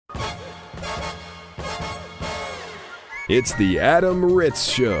It's the Adam Ritz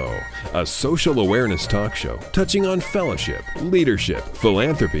Show, a social awareness talk show touching on fellowship, leadership,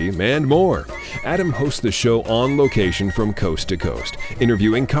 philanthropy, and more. Adam hosts the show on location from coast to coast,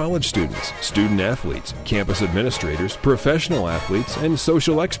 interviewing college students, student athletes, campus administrators, professional athletes, and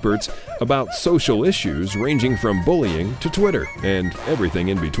social experts about social issues ranging from bullying to Twitter and everything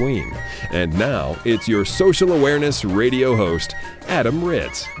in between. And now, it's your social awareness radio host, Adam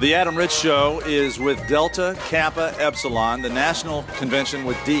Ritz. The Adam Ritz Show is with Delta, Kappa, Epsilon, the national convention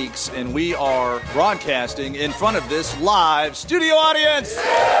with Deeks, and we are broadcasting in front of this live studio audience.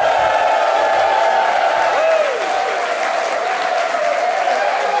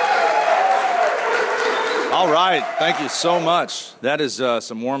 All right, thank you so much. That is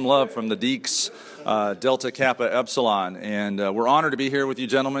some warm love from the Deeks, Delta, Kappa, Epsilon, and we're honored to be here with you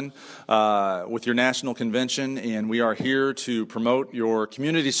gentlemen with your national convention, and we are here to promote your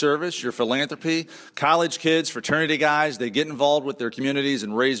community service, your philanthropy. College kids, fraternity guys, they get involved with their communities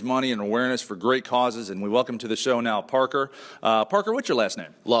and raise money and awareness for great causes, and we welcome to the show now Parker. Parker, what's your last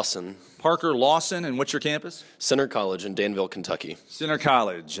name? Lawson. Parker Lawson, and what's your campus? Center College in Danville, Kentucky. Center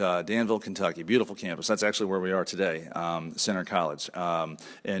College, Danville, Kentucky. Beautiful campus. That's actually where we are today, Center College.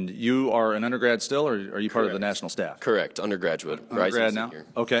 And you are an undergrad still, or are you part of the national staff? Correct, undergraduate. Undergrad now? Senior.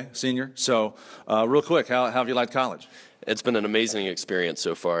 Okay, senior. So real quick, how have you liked college? It's been an amazing experience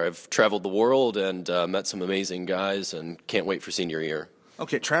so far. I've traveled the world and met some amazing guys and can't wait for senior year.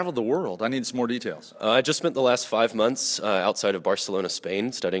 Okay, traveled the world. I need some more details. I just spent the last 5 months outside of Barcelona,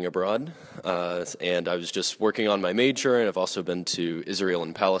 Spain, studying abroad, and I was just working on my major, and I've also been to Israel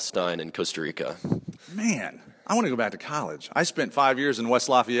and Palestine and Costa Rica. Man, I want to go back to college. I spent 5 years in West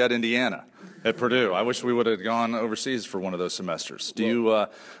Lafayette, Indiana, at Purdue. I wish we would have gone overseas for one of those semesters. Do you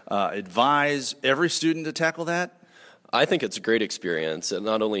advise every student to tackle that? I think it's a great experience. It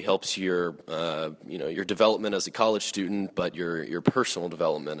not only helps your, your development as a college student, but your personal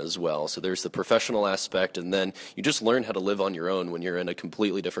development as well. So there's the professional aspect, and then you just learn how to live on your own when you're in a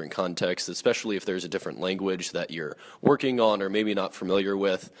completely different context, especially if there's a different language that you're working on or maybe not familiar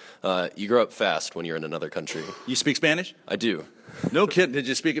with. You grow up fast when you're in another country. You speak Spanish? I do. No kidding. Did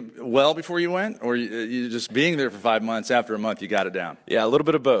you speak it well before you went, or you just being there for 5 months, after a month you got it down? Yeah, a little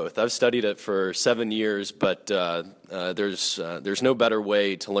bit of both. I've studied it for 7 years, but there's no better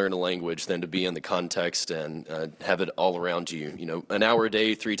way to learn a language than to be in the context and have it all around you. You know, an hour a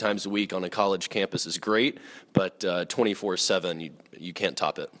day, 3 times a week on a college campus is great, but 24/7, you can't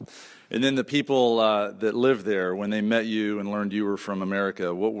top it. And then the people that lived there, when they met you and learned you were from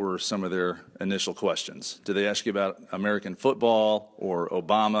America, what were some of their initial questions? Did they ask you about American football or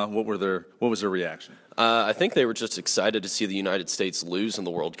Obama? What was their reaction? I think they were just excited to see the United States lose in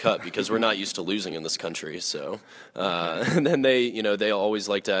the World Cup because we're not used to losing in this country. So, and then they always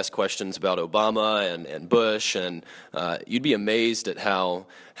like to ask questions about Obama and Bush, and you'd be amazed at how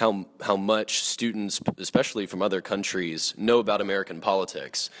much students, especially from other countries, know about American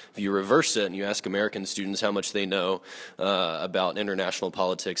politics. If you reverse it and you ask American students how much they know about international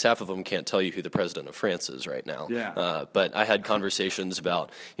politics, half of them can't tell you who the president of France is right now. Yeah. But I had conversations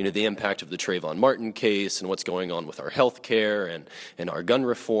about the impact of the Trayvon Martin case and what's going on with our health care and our gun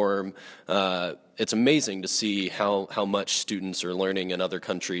reform. It's amazing to see how much students are learning in other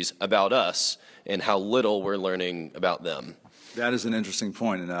countries about us and how little we're learning about them. That is an interesting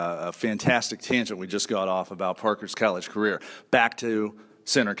point and a fantastic tangent we just got off about Parker's college career. Back to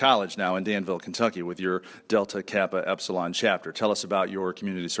Center College now in Danville, Kentucky, with your Delta Kappa Epsilon chapter. Tell us about your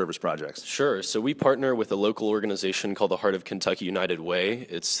community service projects. Sure. So we partner with a local organization called the Heart of Kentucky United Way.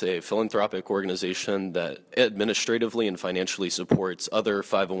 It's a philanthropic organization that administratively and financially supports other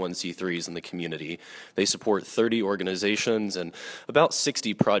 501c3s in the community. They support 30 organizations and about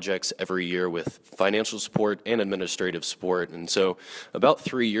 60 projects every year with financial support and administrative support. And so about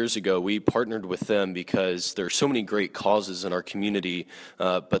 3 years ago, we partnered with them because there are so many great causes in our community.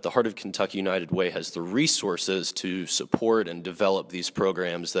 But the Heart of Kentucky United Way has the resources to support and develop these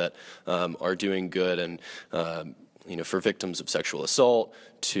programs that are doing good and for victims of sexual assault,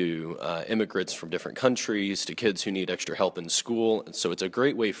 to immigrants from different countries, to kids who need extra help in school. And so it's a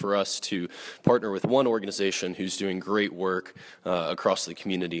great way for us to partner with one organization who's doing great work across the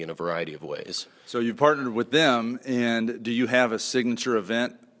community in a variety of ways. So you've partnered with them, and do you have a signature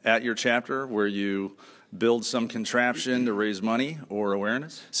event at your chapter where you build some contraption to raise money or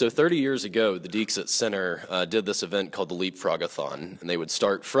awareness? So 30 years ago, the Deeks at Center did this event called the Leapfrog-a-thon, and they would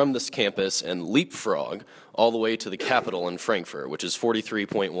start from this campus and leapfrog all the way to the Capitol in Frankfurt, which is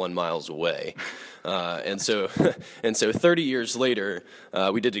 43.1 miles away. And so 30 years later,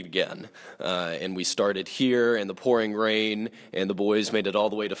 we did it again. And we started here in the pouring rain, and the boys made it all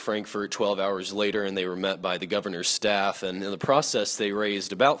the way to Frankfurt 12 hours later, and they were met by the governor's staff. And in the process, they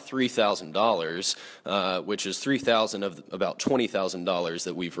raised about $3,000, which is $3,000 of about $20,000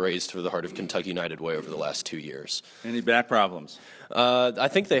 that we've raised for the Heart of Kentucky United Way over the last 2 years. Any back problems? I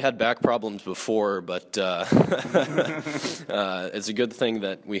think they had back problems before, but it's a good thing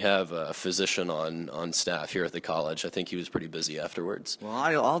that we have a physician on staff here at the college. I think he was pretty busy afterwards.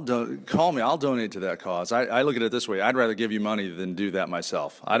 Well, call me. I'll donate to that cause. I look at it this way. I'd rather give you money than do that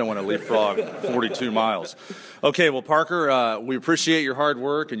myself. I don't want to leapfrog 42 miles. Okay, well, Parker, we appreciate your hard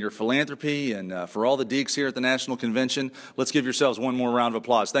work and your philanthropy, and for all the Deeks here at the National Convention, let's give yourselves one more round of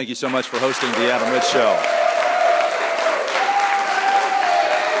applause. Thank you so much for hosting the Adam Ritz Show.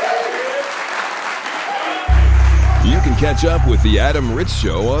 You can catch up with The Adam Ritz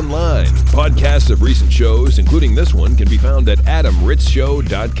Show online. Podcasts of recent shows, including this one, can be found at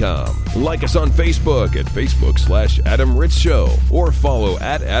adamritzshow.com. Like us on Facebook at Facebook/Adam Ritz Show, or follow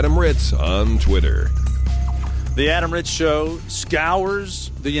at Adam Ritz on Twitter. The Adam Ritz Show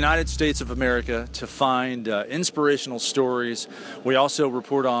scours the United States of America to find inspirational stories. We also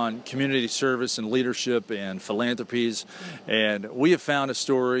report on community service and leadership and philanthropies. And we have found a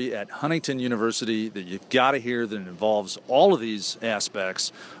story at Huntington University that you've got to hear that involves all of these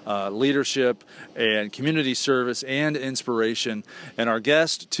aspects, leadership and community service and inspiration. And our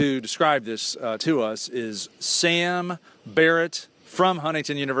guest to describe this to us is Sam Barrett from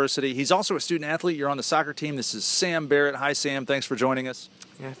Huntington University. He's also a student athlete. You're on the soccer team. This is Sam Barrett. Hi, Sam. Thanks for joining us.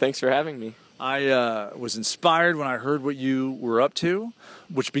 Yeah, thanks for having me. I was inspired when I heard what you were up to,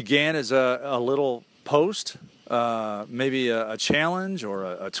 which began as a little post, maybe a challenge or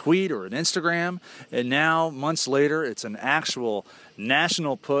a tweet or an Instagram. And now, months later, it's an actual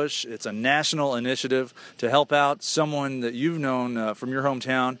national push. It's a national initiative to help out someone that you've known from your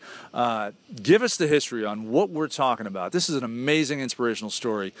hometown. Give us the history on what we're talking about. This is an amazing, inspirational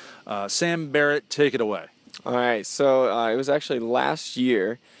story. Sam Barrett, take it away. All right, so it was actually last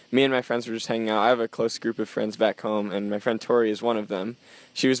year. Me and my friends were just hanging out. I have a close group of friends back home, and my friend Tori is one of them.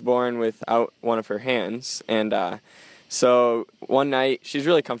 She was born without one of her hands, and so one night, she's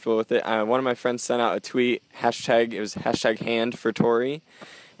really comfortable with it. One of my friends sent out a tweet, it was hashtag hand for Tori.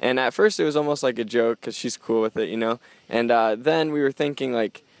 And at first it was almost like a joke because she's cool with it, you know. And then we were thinking,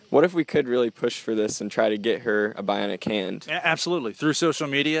 like, what if we could really push for this and try to get her a bionic hand? Absolutely. Through social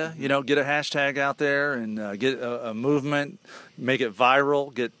media, you know, get a hashtag out there and get a movement, make it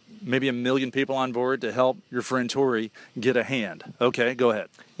viral, get maybe 1 million people on board to help your friend Tori get a hand. Okay, go ahead.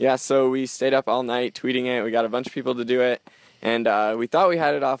 Yeah, so we stayed up all night tweeting it. We got a bunch of people to do it. And we thought we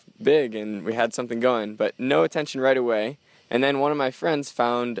had it off big and we had something going, but no attention right away. And then one of my friends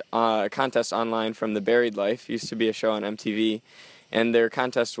found a contest online from The Buried Life. It used to be a show on MTV. And their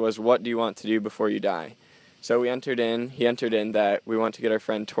contest was, what do you want to do before you die? So he entered in that we want to get our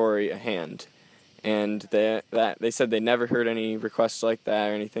friend Tori a hand. And they said they never heard any requests like that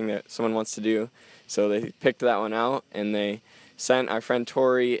or anything that someone wants to do. So they picked that one out, and they sent our friend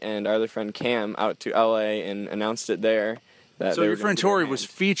Tori and our other friend Cam out to LA and announced it there. So your friend Tori was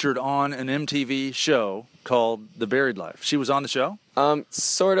featured on an MTV show called The Buried Life. She was on the show?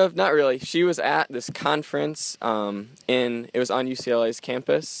 Sort of, not really. She was at this conference it was on UCLA's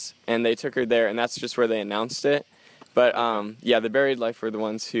campus, and they took her there, and that's just where they announced it. But yeah, The Buried Life were the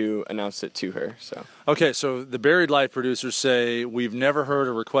ones who announced it to her. So okay, so The Buried Life producers say, we've never heard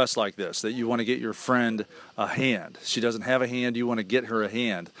a request like this, that you want to get your friend a hand. She doesn't have a hand, you want to get her a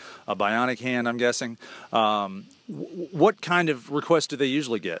hand. A bionic hand, I'm guessing. What kind of requests do they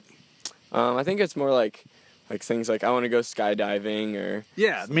usually get? I think it's more like things like, I want to go skydiving or...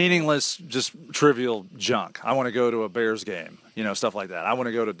 Yeah, meaningless, just trivial junk. I want to go to a Bears game, you know, stuff like that. I want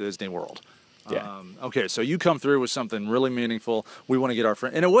to go to Disney World. Yeah. Okay, so you come through with something really meaningful. We want to get our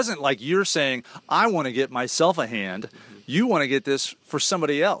friend. And it wasn't like you're saying, I want to get myself a hand. Mm-hmm. You want to get this for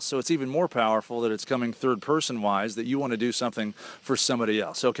somebody else. So it's even more powerful that it's coming third person wise, that you want to do something for somebody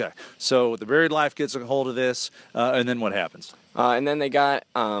else. Okay, so The Buried Life gets a hold of this, and then what happens? And then they got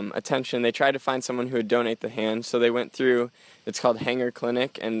attention. They tried to find someone who would donate the hand. So they went through, it's called Hanger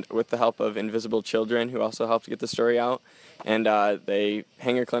Clinic, and with the help of Invisible Children, who also helped get the story out. And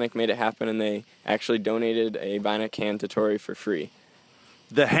Hanger Clinic made it happen, and they actually donated a bionic hand to Tori for free.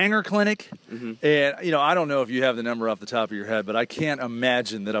 The Hanger Clinic, mm-hmm. And you know, I don't know if you have the number off the top of your head, but I can't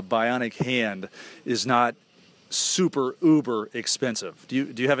imagine that a bionic hand is not super uber expensive. Do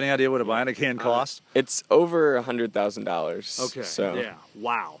you have any idea what a bionic hand costs? It's over $100,000. Okay. So yeah.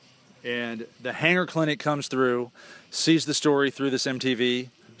 Wow. And the Hanger Clinic comes through, sees the story through this MTV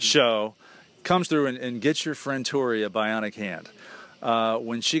show, comes through and gets your friend Tori a bionic hand.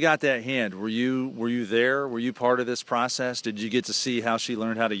 When she got that hand, were you there? Were you part of this process? Did you get to see how she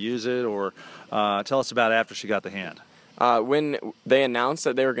learned how to use it? Or tell us about after she got the hand. When they announced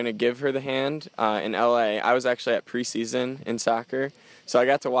that they were going to give her the hand in LA, I was actually at preseason in soccer, so I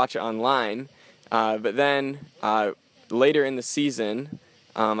got to watch it online. But then later in the season,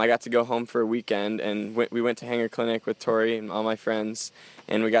 I got to go home for a weekend, and we went to Hanger Clinic with Tori and all my friends,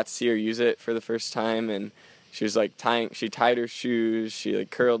 and we got to see her use it for the first time. And she was like she tied her shoes, she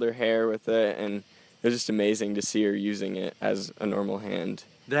like curled her hair with it, and it was just amazing to see her using it as a normal hand.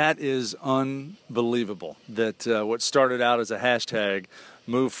 That is unbelievable that what started out as a hashtag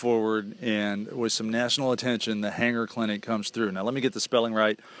moved forward, and with some national attention, the Hanger Clinic comes through. Now, let me get the spelling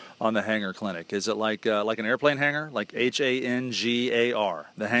right on the Hanger Clinic. Is it like an airplane hanger? Like H-A-N-G-A-R,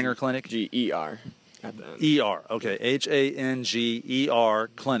 the Hanger Clinic? G-E-R. E-R, okay, H-A-N-G-E-R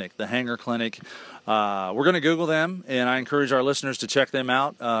Clinic, the Hanger Clinic. We're going to Google them, and I encourage our listeners to check them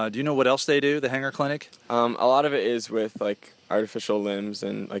out. Do you know what else they do, the Hanger Clinic? A lot of it is with like artificial limbs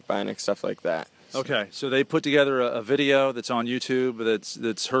and like bionic stuff like that. Okay, so they put together a video that's on YouTube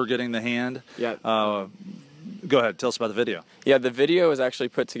that's her getting the hand. Yeah. Go ahead, tell us about the video. Yeah, the video was actually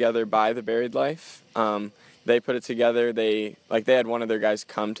put together by The Buried Life. They put it together. They had one of their guys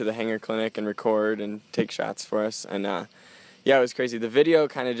come to the Hanger Clinic and record and take shots for us. And yeah, it was crazy. The video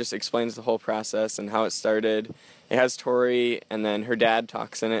kind of just explains the whole process and how it started. It has Tori, and then her dad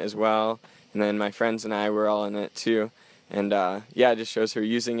talks in it as well. And then my friends and I were all in it too. And yeah, it just shows her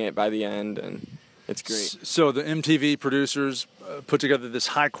using it by the end, and it's great. So the MTV producers put together this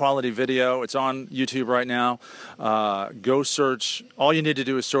high-quality video. It's on YouTube right now. Go search. All you need to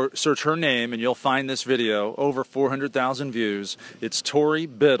do is search her name, and you'll find this video. Over 400,000 views. It's Tori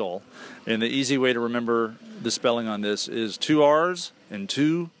Biddle, and the easy way to remember the spelling on this is 2 R's and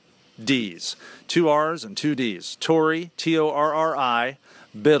 2 D's. 2 R's and 2 D's. Tori, T-O-R-R-I,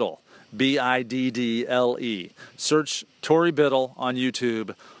 Biddle, B-I-D-D-L-E. Search Tori Biddle on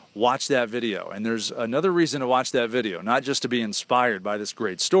YouTube. Watch that video. And there's another reason to watch that video, not just to be inspired by this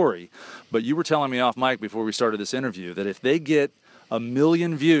great story, but you were telling me off mic before we started this interview that if they get 1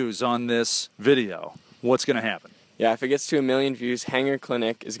 million views on this video, what's going to happen? Yeah, if it gets to 1 million views, Hanger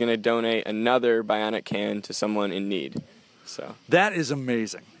Clinic is going to donate another bionic hand to someone in need. So that is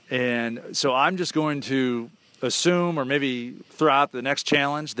amazing. And so I'm just going to assume, or maybe throw out the next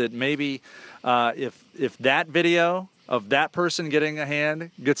challenge, that maybe if that video of that person getting a hand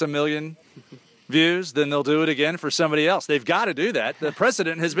gets 1 million views, then they'll do it again for somebody else. They've got to do that. The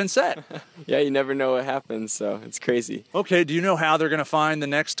precedent has been set. Yeah, you never know what happens, so it's crazy. Okay, do you know how they're going to find the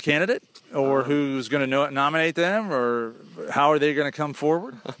next candidate, or who's going to nominate them, or how are they going to come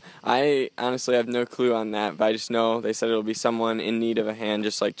forward? I honestly have no clue on that, but I just know they said it'll be someone in need of a hand,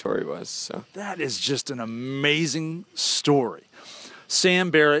 just like Tori was. So that is just an amazing story.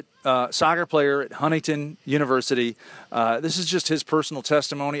 Sam Barrett, soccer player at Huntington University. This is just his personal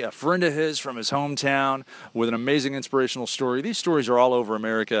testimony, a friend of his from his hometown with an amazing inspirational story. These stories are all over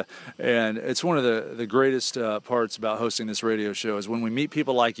America, and it's one of the greatest parts about hosting this radio show is when we meet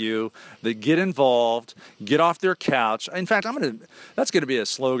people like you that get involved, get off their couch. In fact, that's going to be a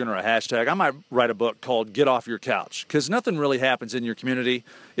slogan or a hashtag. I might write a book called Get Off Your Couch, because nothing really happens in your community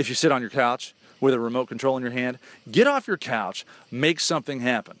if you sit on your couch with a remote control in your hand. Get off your couch, make something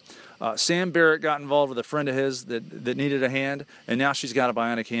happen. Sam Barrett got involved with a friend of his that needed a hand, and now she's got a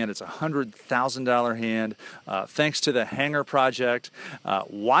bionic hand. It's a $100,000 hand, thanks to the Hanger Project.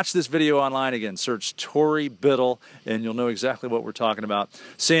 Watch this video online again. Search Tori Biddle, and you'll know exactly what we're talking about.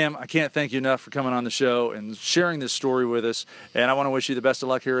 Sam, I can't thank you enough for coming on the show and sharing this story with us, and I want to wish you the best of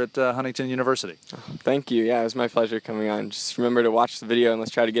luck here at Huntington University. Thank you. Yeah, it was my pleasure coming on. Just remember to watch the video, and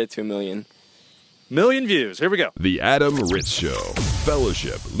let's try to get it to 1 million. 1 million views. Here we go. The Adam Ritz Show.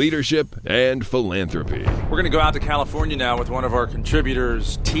 Fellowship, leadership, and philanthropy. We're going to go out to California now with one of our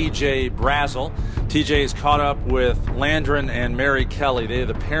contributors, TJ Brazel. TJ is caught up with Landron and Mary Kelly. They are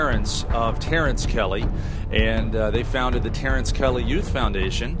the parents of Terrance Kelly, and they founded the Terrance Kelly Youth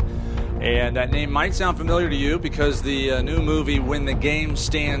Foundation. And that name might sound familiar to you because the new movie, When the Game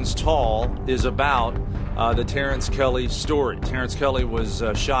Stands Tall, is about the Terrance Kelly story. Terrance Kelly was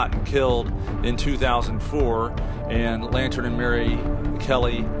shot and killed in 2004, and Landron and Mary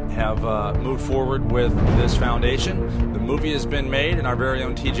Kelly have moved forward with this foundation. The movie has been made, and our very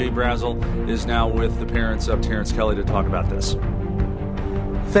own TJ Brazel is now with the parents of Terrance Kelly to talk about this.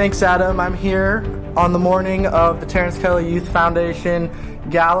 Thanks, Adam. I'm here on the morning of the Terrance Kelly Youth Foundation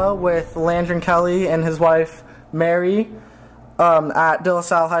Gala with Landron Kelly and his wife, Mary. at De La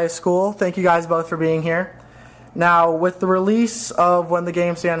Salle High School. Thank you guys both for being here. Now, with the release of When the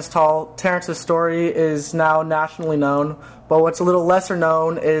Game Stands Tall, Terrance's story is now nationally known, but what's a little lesser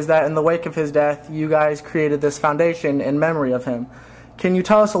known is that in the wake of his death, you guys created this foundation in memory of him. Can you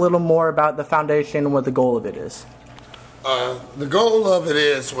tell us a little more about the foundation and what the goal of it is? The goal of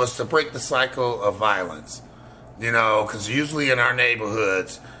it was to break the cycle of violence, because usually in our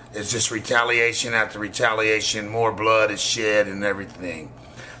neighborhoods, it's just retaliation after retaliation, more blood is shed and everything.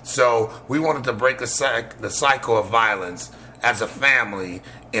 So we wanted to break the cycle of violence as a family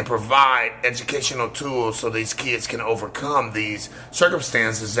and provide educational tools so these kids can overcome these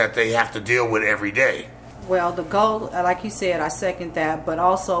circumstances that they have to deal with every day. Well, the goal, like you said, I second that, but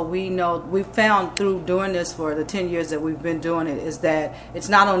also we found through doing this for the 10 years that we've been doing it is that it's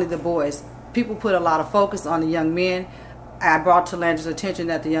not only the boys. People put a lot of focus on the young men. I brought to Landry's attention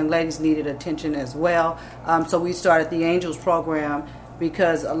that the young ladies needed attention as well. So we started the Angels program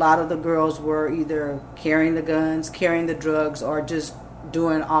because a lot of the girls were either carrying the guns, carrying the drugs, or just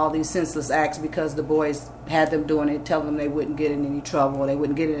doing all these senseless acts because the boys had them doing it, telling them they wouldn't get in any trouble, or they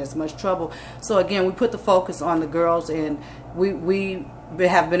wouldn't get in as much trouble. So again, we put the focus on the girls, and we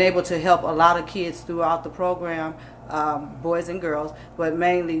have been able to help a lot of kids throughout the program, boys and girls, but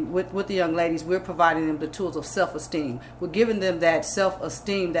mainly with the young ladies, we're providing them the tools of self-esteem. We're giving them that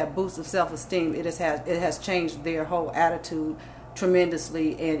self-esteem, that boost of self-esteem. It has changed their whole attitude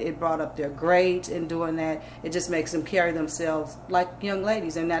tremendously, and it brought up their grades in doing that. It just makes them carry themselves like young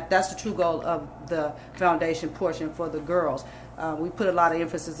ladies, and that's the true goal of the foundation portion for the girls. We put a lot of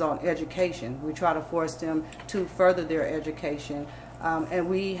emphasis on education. We try to force them to further their education. And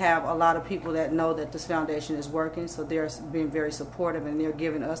we have a lot of people that know that this foundation is working, so they're being very supportive, and they're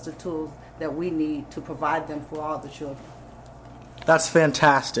giving us the tools that we need to provide them for all the children. That's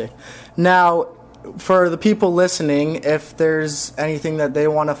fantastic. Now, for the people listening, if there's anything that they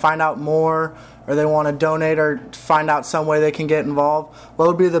want to find out more, or they want to donate or find out some way they can get involved, what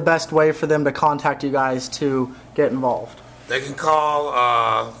would be the best way for them to contact you guys to get involved? They can call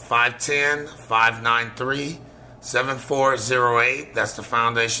 510-593-7408. That's the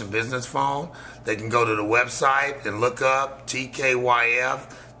foundation business phone. They can go to the website and look up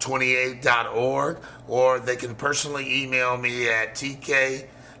tkyf28.org, or they can personally email me at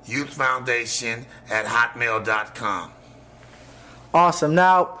tkyouthfoundation@hotmail.com. Awesome.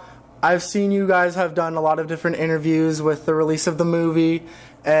 Now, I've seen you guys have done a lot of different interviews with the release of the movie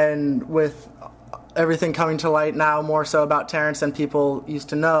and with everything coming to light now more so about Terrance than people used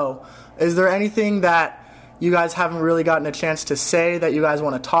to know. Is there anything that you guys haven't really gotten a chance to say that you guys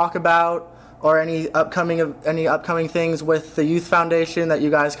want to talk about, or any upcoming things with the Youth Foundation that you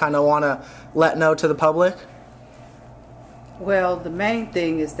guys kind of want to let know to the public? Well, the main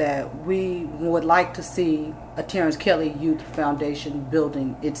thing is that we would like to see a Terrance Kelly Youth Foundation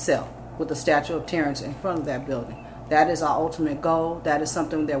building itself with a statue of Terrance in front of that building. That is our ultimate goal. That is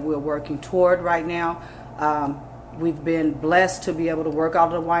something that we're working toward right now. We've been blessed to be able to work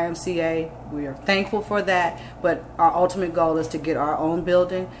out of the YMCA. We are thankful for that, but our ultimate goal is to get our own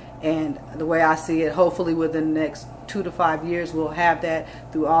building, and the way I see it, hopefully within the next 2 to 5 years we'll have that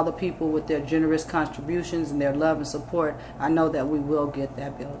through all the people with their generous contributions and their love and support. I know that we will get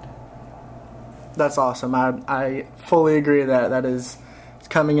that building. That's awesome. I fully agree that is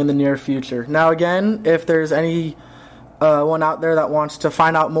coming in the near future. Now again, if there's any one out there that wants to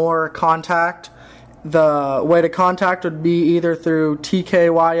find out more, contact. The way to contact would be either through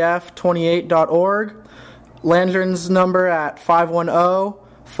tkyf28.org, Landron's number at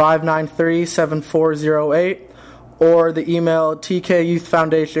 510-593-7408, or the email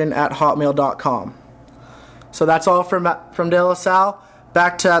tkyouthfoundation@hotmail.com. So that's all from De La Salle.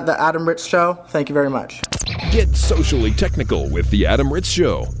 Back to the Adam Ritz Show. Thank you very much. Get socially technical with the Adam Ritz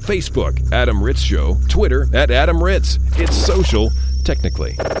Show. Facebook, Adam Ritz Show. Twitter, @Adam Ritz. It's social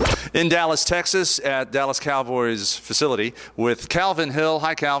technically. In Dallas, Texas, at Dallas Cowboys facility with Calvin Hill.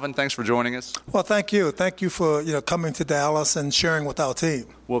 Hi, Calvin. Thanks for joining us. Well, thank you. Thank you for coming to Dallas and sharing with our team.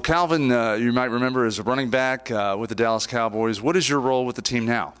 Well, Calvin, you might remember as a running back with the Dallas Cowboys. What is your role with the team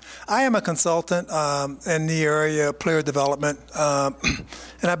now? I am a consultant in the area of player development, and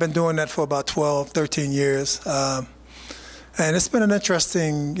I've been doing that for about 12, 13 years. And it's been an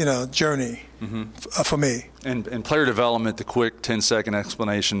interesting, journey for me. And player development, the quick 10-second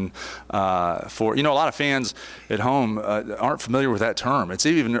explanation for, a lot of fans at home aren't familiar with that term. It's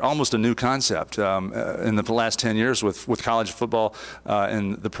even almost a new concept. In the last 10 years with college football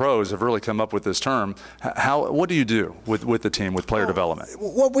and the pros have really come up with this term. What do you do with the team with player development?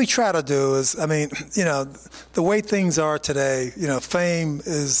 What we try to do is, the way things are today, fame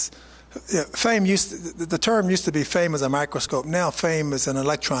is fame the term used to be fame is a microscope. Now fame is an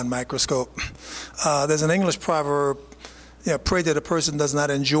electron microscope. There's an English proverb, pray that a person does not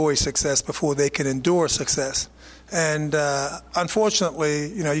enjoy success before they can endure success. And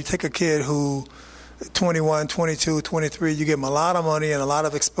unfortunately, you take a kid who 21, 22, 23, you give him a lot of money and a lot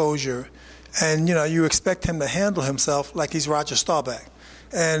of exposure, and you expect him to handle himself like he's Roger Staubach.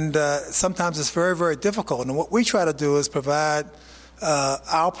 And sometimes it's very, very difficult. And what we try to do is provide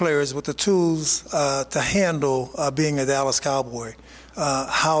our players with the tools to handle being a Dallas Cowboy,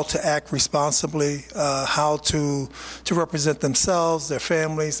 how to act responsibly, how to represent themselves, their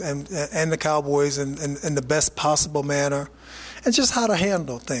families, and the Cowboys in the best possible manner, and just how to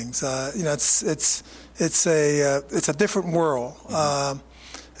handle things. It's a different world,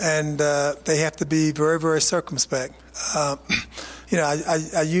 and they have to be very, very circumspect. I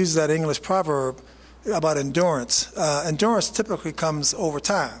use that English proverb about endurance. Endurance typically comes over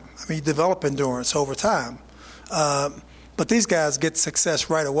time. I mean, you develop endurance over time. But these guys get success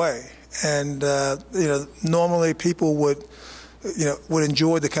right away. And, normally people would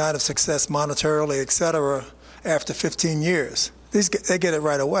enjoy the kind of success monetarily, et cetera, after 15 years. They get it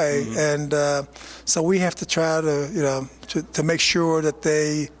right away. Mm-hmm. And so we have to try to make sure that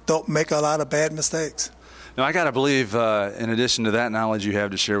they don't make a lot of bad mistakes. Now, I got to believe, in addition to that knowledge you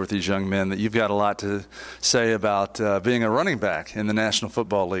have to share with these young men, that you've got a lot to say about being a running back in the National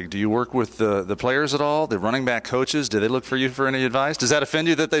Football League. Do you work with the players at all, the running back coaches? Do they look for you for any advice? Does that offend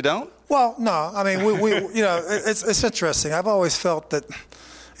you that they don't? Well, no. I mean, it's interesting. I've always felt that,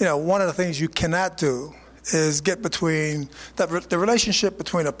 one of the things you cannot do is get between the relationship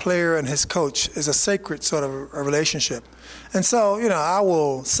between a player and his coach is a sacred sort of a relationship. And so, I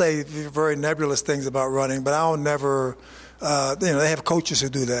will say very nebulous things about running, but I'll never, they have coaches who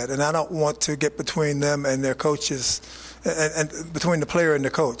do that. And I don't want to get between them and their coaches and between the player and the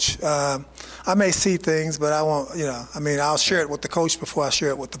coach. I may see things, but I won't, I'll share it with the coach before I share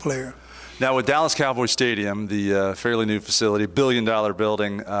it with the player. Now, with Dallas Cowboy Stadium, the fairly new facility, billion-dollar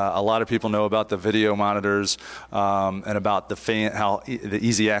building, a lot of people know about the video monitors and about the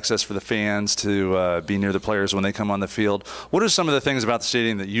easy access for the fans to be near the players when they come on the field. What are some of the things about the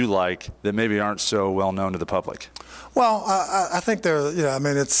stadium that you like that maybe aren't so well known to the public? Well, I think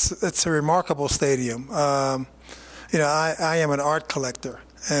it's a remarkable stadium. I am an art collector,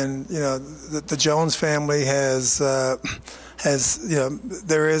 and the Jones family has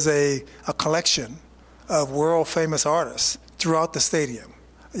there is a collection of world famous artists throughout the stadium.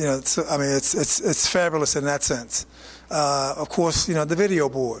 It's fabulous in that sense. Of course, the video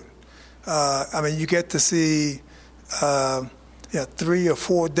board. You get to see 3 or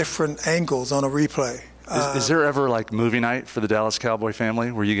 4 different angles on a replay. Is there ever like movie night for the Dallas Cowboy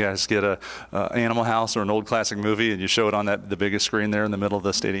family where you guys get a Animal House or an old classic movie and you show it on the biggest screen there in the middle of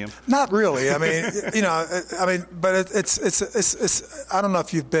the stadium? Not really. But it's I don't know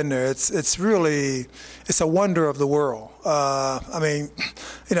if you've been there. It's really a wonder of the world.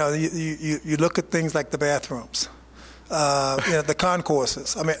 You look at things like the bathrooms, the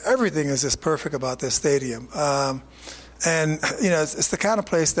concourses. Everything is just perfect about this stadium. It's the kind of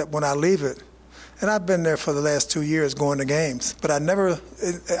place that when I leave it. And I've been there for the last 2 years going to games, but it never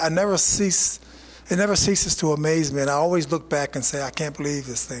ceases to amaze me. And I always look back and say, I can't believe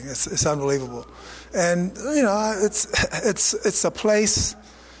this thing. It's unbelievable. And, it's a place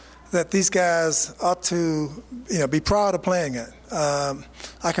that these guys ought to, be proud of playing at.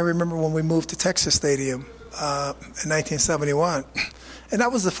 I can remember when we moved to Texas Stadium in 1971, and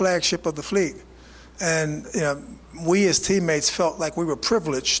that was the flagship of the fleet. And, we as teammates felt like we were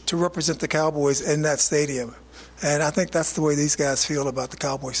privileged to represent the Cowboys in that stadium. And I think that's the way these guys feel about the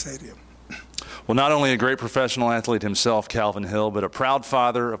Cowboy Stadium. Well, not only a great professional athlete himself, Calvin Hill, but a proud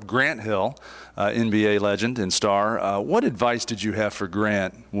father of Grant Hill, NBA legend and star. What advice did you have for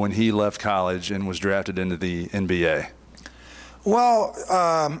Grant when he left college and was drafted into the NBA? Well,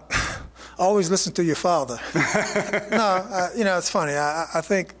 always listen to your father. No, it's funny. I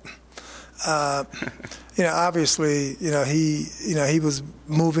think... obviously, he was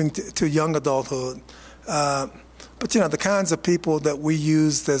moving to young adulthood. But, the kinds of people that we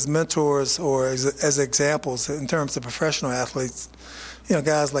used as mentors or as examples in terms of professional athletes,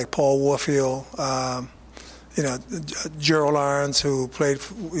 guys like Paul Warfield, Gerald Irons, who played,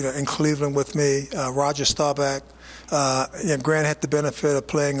 in Cleveland with me, Roger Staubach. Grant had the benefit of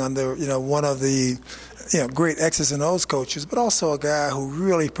playing under, one of the great X's and O's coaches, but also a guy who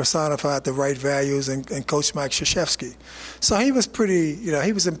really personified the right values and Coach Mike Krzyzewski. So he was pretty,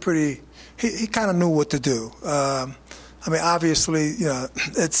 he kind of knew what to do. Obviously,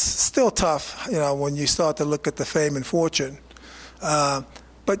 it's still tough, when you start to look at the fame and fortune.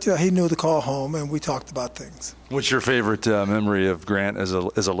 But he knew to call home, and we talked about things. What's your favorite memory of Grant as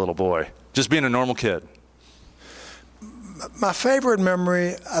a little boy? Just being a normal kid. My favorite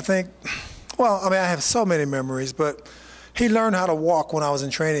memory, I think, I have so many memories, but he learned how to walk when I was in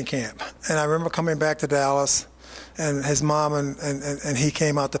training camp. And I remember coming back to Dallas, and his mom and he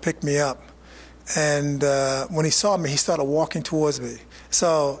came out to pick me up. And when he saw me, he started walking towards me.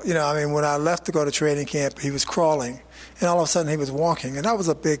 So, when I left to go to training camp, he was crawling. And all of a sudden, he was walking. And that was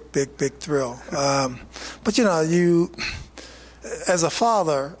a big, big, big thrill. But, as a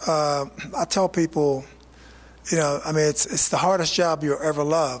father, I tell people, it's the hardest job you'll ever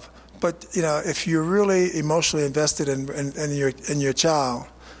love. But, if you're really emotionally invested in your child,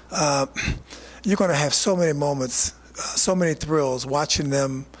 you're going to have so many moments, so many thrills watching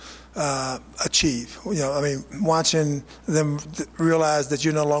them achieve. Watching them realize that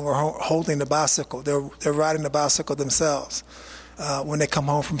you're no longer holding the bicycle. They're riding the bicycle themselves. When they come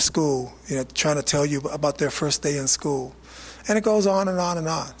home from school, trying to tell you about their first day in school. And it goes on and on and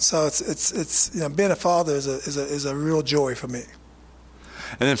on. So it's being a father is a real joy for me.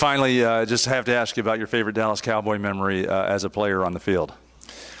 And then finally, just have to ask you about your favorite Dallas Cowboy memory as a player on the field.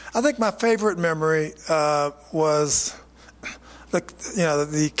 I think my favorite memory was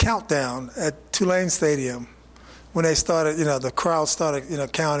the countdown at Tulane Stadium when they started. The crowd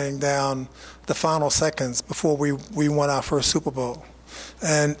started counting down the final seconds before we won our first Super Bowl.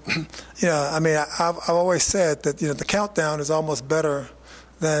 And I've always said that the countdown is almost better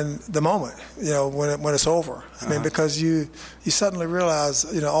than the moment, when it's over. Because you suddenly realize,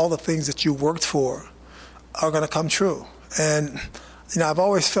 all the things that you worked for are going to come true. And, I've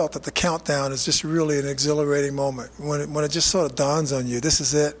always felt that the countdown is just really an exhilarating moment when it just sort of dawns on you. This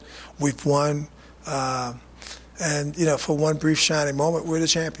is it. We've won. And, for one brief shining moment, we're the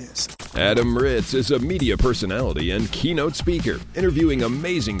champions. Adam Ritz is a media personality and keynote speaker, interviewing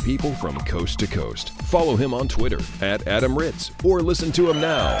amazing people from coast to coast. Follow him on Twitter @Adam Ritz, or listen to him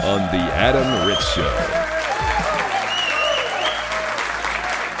now on The Adam Ritz Show.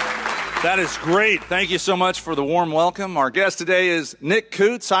 That is great. Thank you so much for the warm welcome. Our guest today is Nick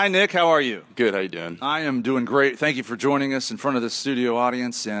Coots. Hi, Nick. How are you? Good. How you doing? I am doing great. Thank you for joining us in front of the studio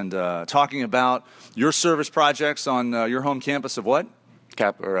audience and talking about your service projects on your home campus of what?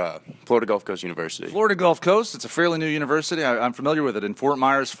 Kappa, Florida Gulf Coast University. Florida Gulf Coast. It's a fairly new university. I'm familiar with it in Fort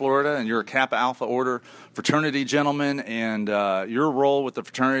Myers, Florida, and you're a Kappa Alpha Order fraternity gentleman, and your role with the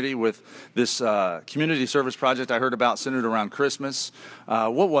fraternity with this community service project I heard about centered around Christmas.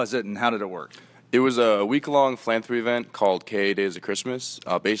 What was it, and how did it work? It was a week-long philanthropy event called KA Days of Christmas.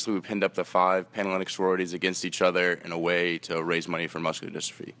 Basically, we pinned up the 5 Panhellenic sororities against each other in a way to raise money for muscular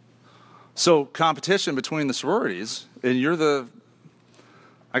dystrophy. So competition between the sororities, and you're the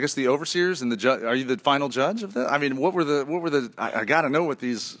overseers and the judge. Are you the final judge of that? What were the? I got to know what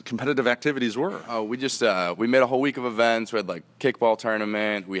these competitive activities were. We just we made a whole week of events. We had kickball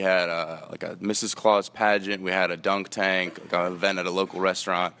tournament. We had a Mrs. Claus pageant. We had a dunk tank, an event at a local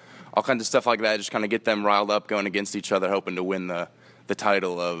restaurant. All kinds of stuff like that. Just kind of get them riled up, going against each other, hoping to win the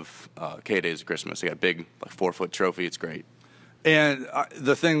title of K Days of Christmas. They got a big 4-foot trophy. It's great. And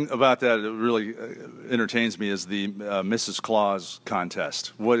the thing about that really entertains me is the Mrs. Claus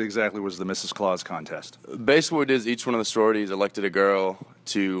contest. What exactly was the Mrs. Claus contest? Basically what it is, each one of the sororities elected a girl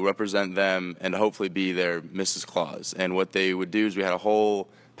to represent them and hopefully be their Mrs. Claus. And what they would do is we had a whole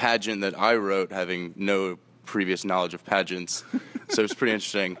pageant that I wrote, having no previous knowledge of pageants. So it was pretty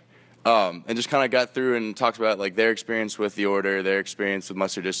interesting. And just kind of got through and talked about their experience with the order, their experience with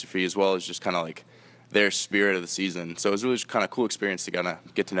muscular dystrophy, as well as just kind of their spirit of the season. So it was really just kind of cool experience to kind of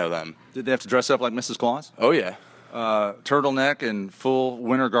get to know them. Did they have to dress up like Mrs. Claus? Oh, yeah. Turtleneck and full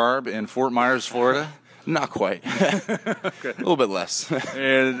winter garb in Fort Myers, Florida? Not quite. Okay. A little bit less.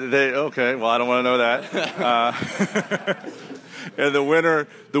 And well, I don't want to know that. And the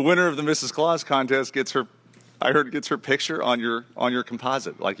winner of the Mrs. Claus contest gets her picture on your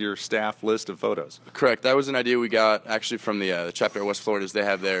composite, your staff list of photos. Correct. That was an idea we got actually from the chapter of West Florida. They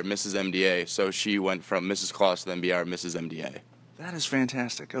have their Mrs. MDA, so she went from Mrs. Claus to then be our Mrs. MDA. That is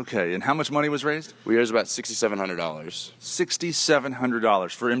fantastic. Okay, and how much money was raised? We raised about $6,700.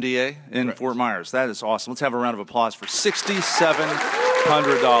 $6,700 for MDA in Correct. Fort Myers. That is awesome. Let's have a round of applause for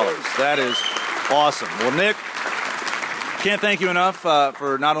 $6,700. That is awesome. Well, Nick, can't thank you enough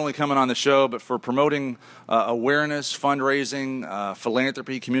for not only coming on the show, but for promoting awareness, fundraising,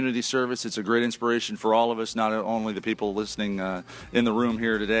 philanthropy, community service. It's a great inspiration for all of us, not only the people listening in the room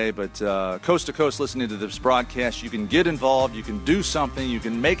here today, but coast to coast listening to this broadcast. You can get involved, you can do something, you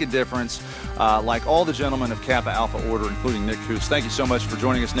can make a difference, like all the gentlemen of Kappa Alpha Order, including Nick Coots. Thank you so much for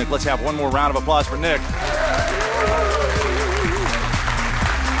joining us, Nick. Let's have one more round of applause for Nick.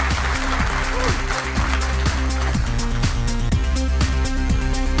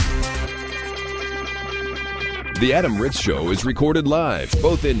 The Adam Ritz Show is recorded live,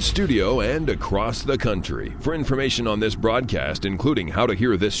 both in studio and across the country. For information on this broadcast, including how to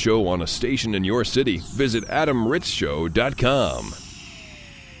hear this show on a station in your city, visit adamritzshow.com.